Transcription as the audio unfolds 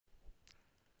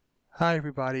Hi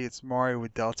everybody, it's Mario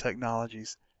with Dell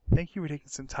Technologies. Thank you for taking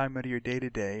some time out of your day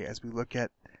today as we look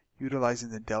at utilizing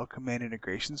the Dell Command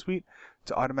Integration Suite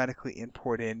to automatically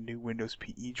import in new Windows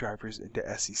PE drivers into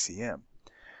SCCM.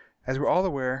 As we're all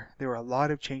aware, there are a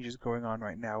lot of changes going on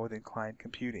right now within client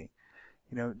computing.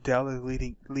 Dell is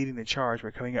leading the charge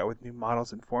by coming out with new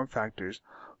models and form factors,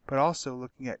 but also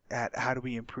looking at how do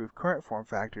we improve current form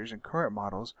factors and current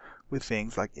models with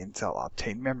things like Intel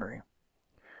Optane memory.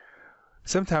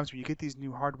 Sometimes when you get these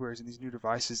new hardwares and these new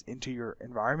devices into your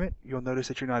environment, you'll notice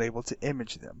that you're not able to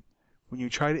image them. When you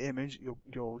try to image,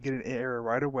 you'll get an error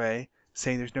right away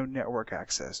saying there's no network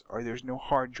access or there's no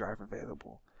hard drive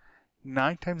available.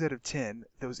 9 times out of 10,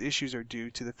 those issues are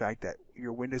due to the fact that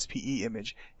your Windows PE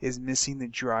image is missing the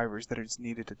drivers that is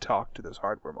needed to talk to those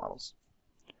hardware models.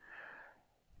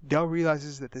 Dell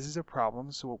realizes that this is a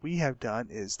problem, so what we have done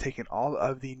is taken all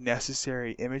of the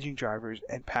necessary imaging drivers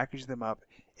and packaged them up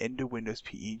into Windows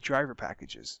PE driver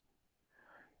packages.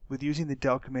 With using the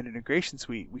Dell Command Integration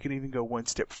Suite, we can even go one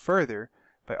step further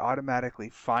by automatically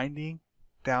finding,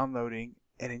 downloading,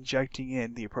 and injecting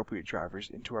in the appropriate drivers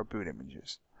into our boot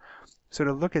images. So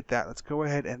to look at that, let's go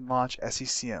ahead and launch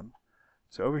SCCM.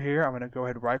 So over here, I'm going to go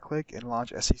ahead and right-click and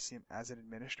launch SCCM as an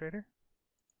administrator.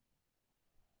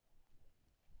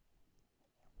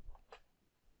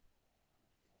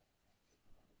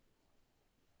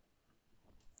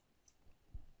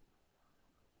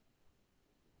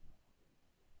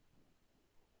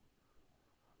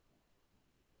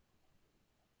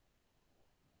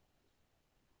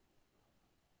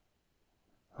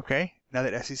 Okay, now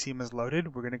that SCCM is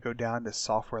loaded, we're going to go down to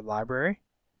Software Library,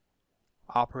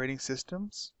 Operating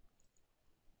Systems,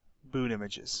 Boot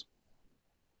Images.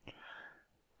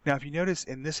 Now if you notice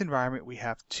in this environment we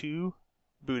have two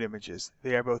boot images.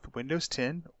 They are both Windows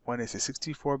 10, one is a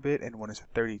 64-bit and one is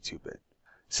a 32-bit.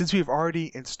 Since we've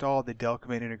already installed the Dell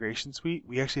Command Integration Suite,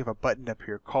 we actually have a button up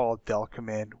here called Dell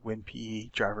Command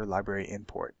WinPE Driver Library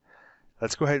Import.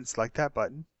 Let's go ahead and select that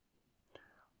button.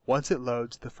 Once it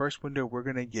loads, the first window we're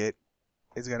going to get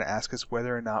is going to ask us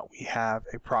whether or not we have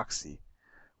a proxy.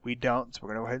 We don't, so we're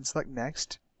going to go ahead and select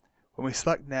Next. When we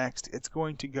select Next, it's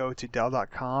going to go to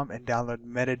Dell.com and download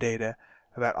metadata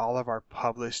about all of our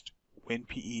published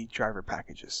WinPE driver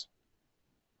packages.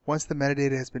 Once the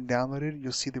metadata has been downloaded,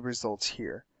 you'll see the results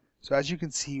here. So as you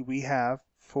can see, we have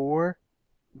 4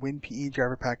 WinPE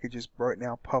driver packages right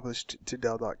now published to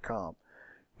Dell.com.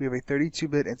 We have a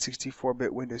 32-bit and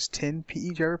 64-bit Windows 10 PE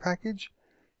driver package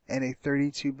and a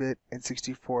 32-bit and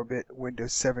 64-bit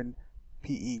Windows 7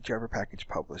 PE driver package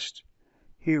published.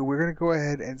 Here we're going to go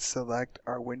ahead and select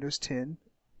our Windows 10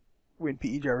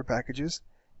 WinPE driver packages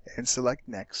and select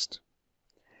Next.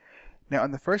 Now in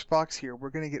the first box here,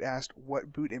 we're going to get asked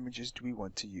what boot images do we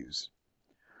want to use.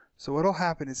 So what will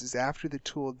happen is after the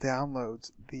tool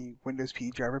downloads the Windows PE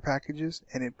driver packages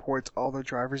and imports all the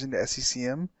drivers into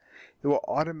SCCM, it will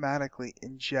automatically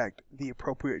inject the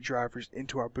appropriate drivers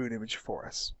into our boot image for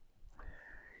us.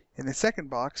 In the second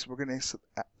box, we're going to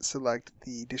select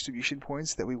the distribution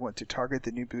points that we want to target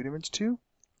the new boot image to.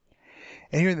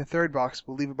 And here in the third box,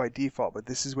 we'll leave it by default, but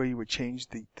this is where you would change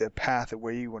the path of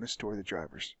where you want to store the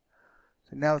drivers.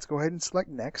 So now let's go ahead and select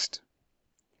Next.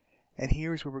 And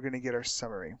here's where we're going to get our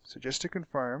summary. So just to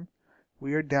confirm,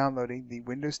 we are downloading the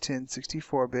Windows 10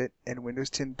 64-bit and Windows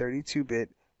 10 32-bit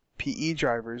PE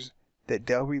drivers that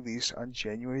Dell released on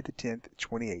January the 10th,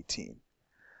 2018.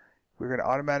 We're going to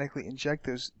automatically inject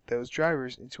those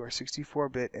drivers into our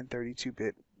 64-bit and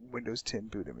 32-bit Windows 10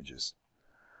 boot images.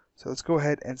 So let's go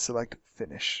ahead and select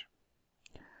Finish.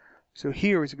 So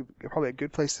here is probably a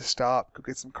good place to stop, go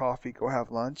get some coffee, go have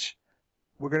lunch.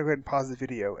 We're going to go ahead and pause the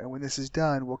video, and when this is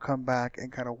done, we'll come back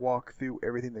and kind of walk through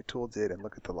everything the tool did and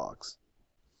look at the logs.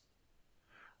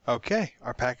 Okay,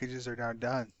 our packages are now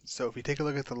done. So if you take a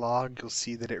look at the log, you'll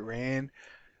see that it ran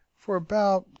for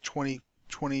about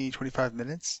 25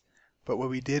 minutes. But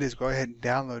what we did is go ahead and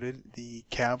downloaded the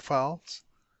cab files,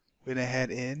 went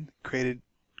ahead and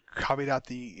copied out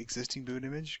the existing boot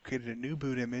image, created a new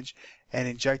boot image, and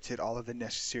injected all of the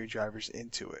necessary drivers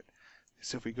into it.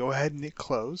 So if we go ahead and hit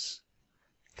close,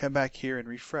 come back here and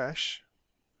refresh,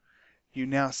 you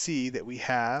now see that we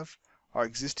have our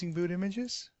existing boot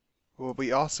images. Well,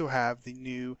 we also have the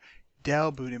new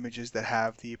Dell boot images that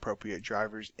have the appropriate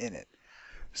drivers in it.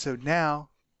 So now,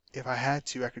 if I had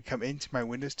to, I could come into my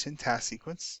Windows 10 task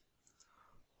sequence,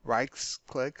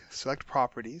 right-click, select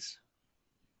Properties,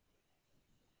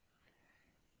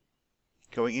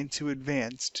 going into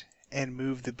Advanced, and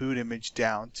move the boot image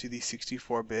down to the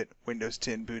 64-bit Windows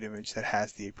 10 boot image that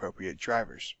has the appropriate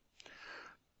drivers.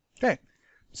 Okay,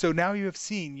 So now you have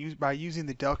seen, by using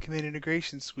the Dell Command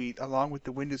Integration Suite along with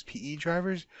the Windows PE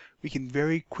drivers, we can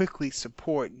very quickly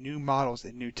support new models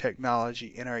and new technology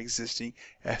in our existing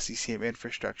SCCM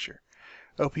infrastructure.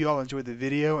 I hope you all enjoyed the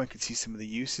video and could see some of the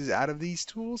uses out of these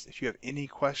tools. If you have any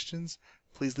questions,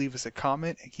 please leave us a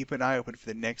comment and keep an eye open for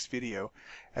the next video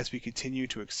as we continue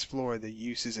to explore the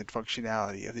uses and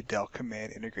functionality of the Dell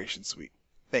Command Integration Suite.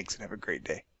 Thanks and have a great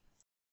day.